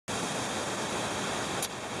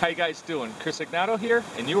How you guys doing? Chris Ignato here,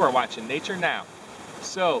 and you are watching Nature Now.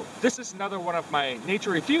 So, this is another one of my nature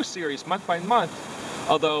review series month by month,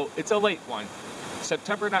 although it's a late one.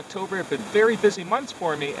 September and October have been very busy months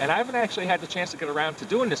for me, and I haven't actually had the chance to get around to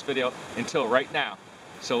doing this video until right now.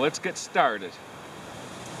 So let's get started.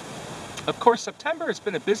 Of course, September has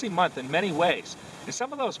been a busy month in many ways, and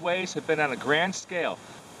some of those ways have been on a grand scale.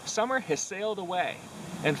 Summer has sailed away,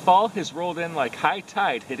 and fall has rolled in like high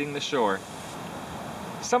tide hitting the shore.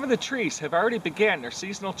 Some of the trees have already begun their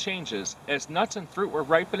seasonal changes as nuts and fruit were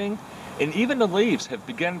ripening, and even the leaves have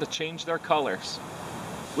begun to change their colors,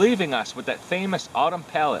 leaving us with that famous autumn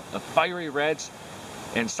palette of fiery reds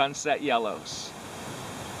and sunset yellows.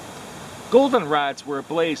 Goldenrods were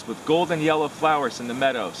ablaze with golden yellow flowers in the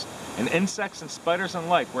meadows, and insects and spiders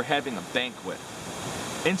alike were having a banquet.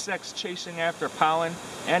 Insects chasing after pollen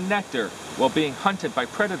and nectar while being hunted by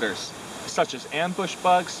predators such as ambush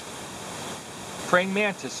bugs, praying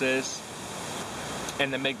mantises,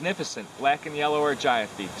 and the magnificent black and yellow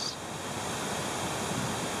argyropes.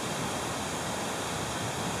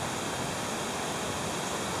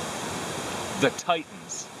 The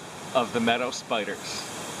titans of the meadow spiders.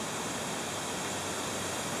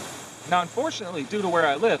 Now, unfortunately, due to where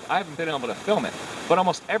I live, I haven't been able to film it, but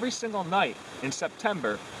almost every single night in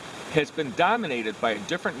September has been dominated by a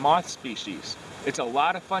different moth species. It's a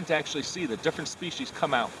lot of fun to actually see the different species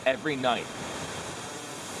come out every night.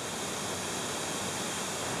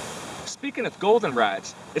 Speaking of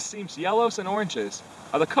goldenrods, it seems yellows and oranges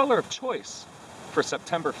are the color of choice for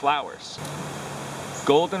September flowers.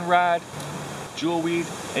 Goldenrod, jewelweed,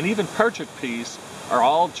 and even partridge peas are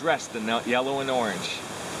all dressed in yellow and orange.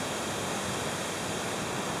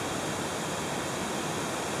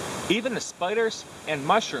 Even the spiders and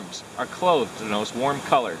mushrooms are clothed in those warm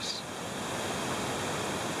colors.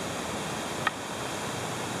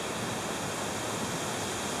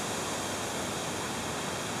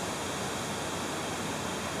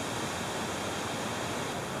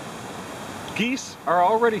 Geese are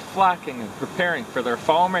already flocking and preparing for their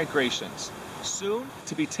fall migrations, soon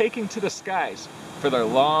to be taking to the skies for their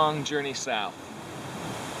long journey south.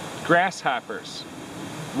 Grasshoppers,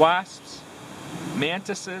 wasps,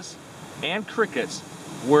 mantises, and crickets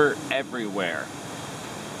were everywhere.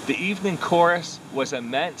 The evening chorus was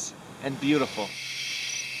immense and beautiful.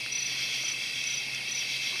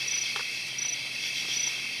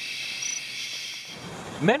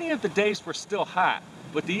 Many of the days were still hot,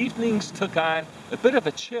 but the evenings took on a bit of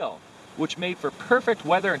a chill, which made for perfect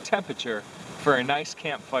weather and temperature for a nice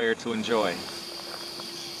campfire to enjoy.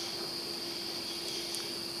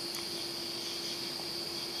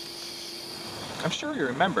 I'm sure you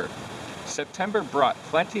remember, September brought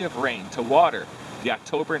plenty of rain to water the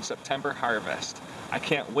October and September harvest. I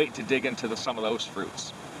can't wait to dig into some of those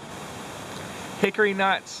fruits. Hickory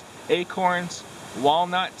nuts, acorns,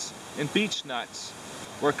 walnuts, and beech nuts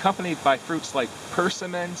were accompanied by fruits like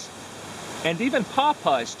persimmons and even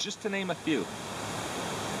pawpaws, just to name a few.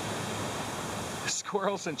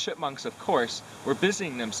 Squirrels and chipmunks, of course, were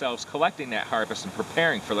busying themselves collecting that harvest and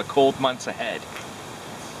preparing for the cold months ahead.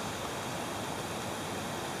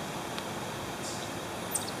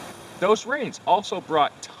 Those rains also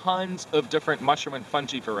brought tons of different mushroom and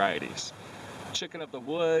fungi varieties. Chicken of the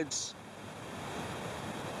woods,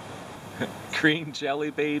 green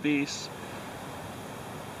jelly babies,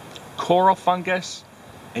 coral fungus,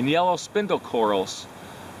 and yellow spindle corals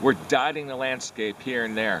were dotting the landscape here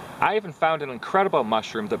and there. I even found an incredible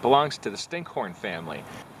mushroom that belongs to the stinkhorn family.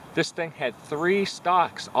 This thing had 3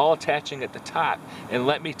 stalks all attaching at the top, and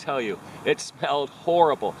let me tell you, it smelled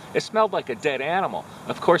horrible. It smelled like a dead animal,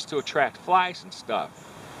 of course, to attract flies and stuff.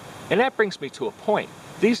 And that brings me to a point.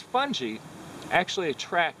 These fungi actually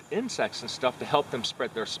attract insects and stuff to help them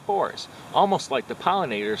spread their spores, almost like the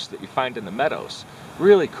pollinators that you find in the meadows.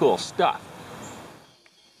 Really cool stuff.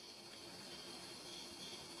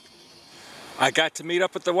 I got to meet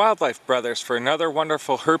up with the Wildlife Brothers for another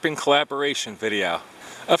wonderful herping collaboration video.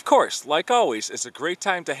 Of course, like always, it's a great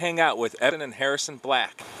time to hang out with Evan and Harrison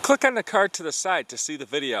Black. Click on the card to the side to see the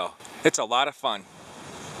video. It's a lot of fun.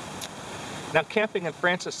 Now, camping in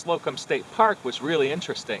Francis Slocum State Park was really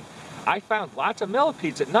interesting. I found lots of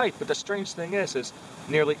millipedes at night, but the strange thing is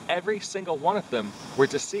nearly every single one of them were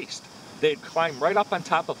deceased. They'd climb right up on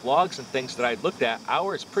top of logs and things that I'd looked at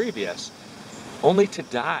hours previous, only to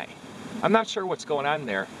die. I'm not sure what's going on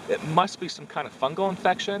there. It must be some kind of fungal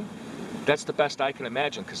infection. That's the best I can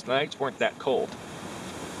imagine, because the nights weren't that cold.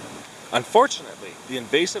 Unfortunately, the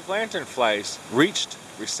invasive lanternflies reached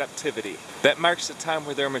receptivity. That marks the time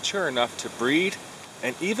where they're mature enough to breed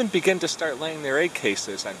and even begin to start laying their egg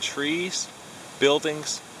cases on trees,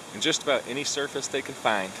 buildings, and just about any surface they can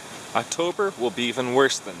find. October will be even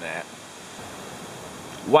worse than that.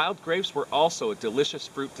 Wild grapes were also a delicious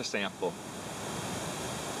fruit to sample.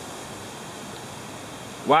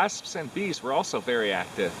 Wasps and bees were also very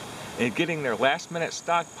active in getting their last-minute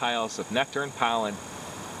stockpiles of nectar and pollen.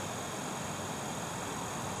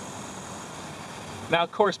 Now,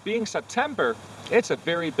 of course, being September, it's a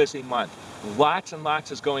very busy month. Lots and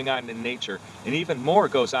lots is going on in nature, and even more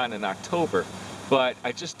goes on in October, but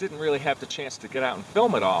I just didn't really have the chance to get out and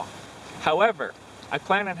film it all. However, I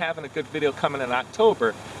plan on having a good video coming in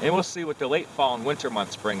October, and we'll see what the late fall and winter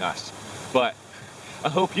months bring us. But I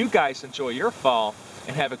hope you guys enjoy your fall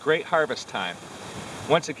and have a great harvest time.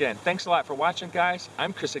 Once again, thanks a lot for watching, guys.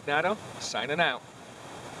 I'm Chris Ignato, signing out.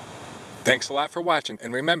 Thanks a lot for watching,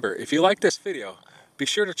 and remember, if you like this video, be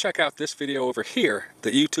sure to check out this video over here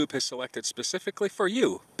that YouTube has selected specifically for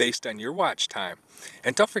you based on your watch time.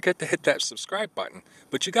 And don't forget to hit that subscribe button,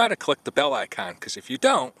 but you gotta click the bell icon, because if you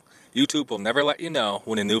don't, YouTube will never let you know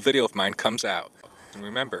when a new video of mine comes out. And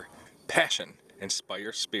remember, passion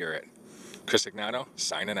inspires spirit. Chris Ignato,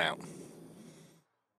 signing out.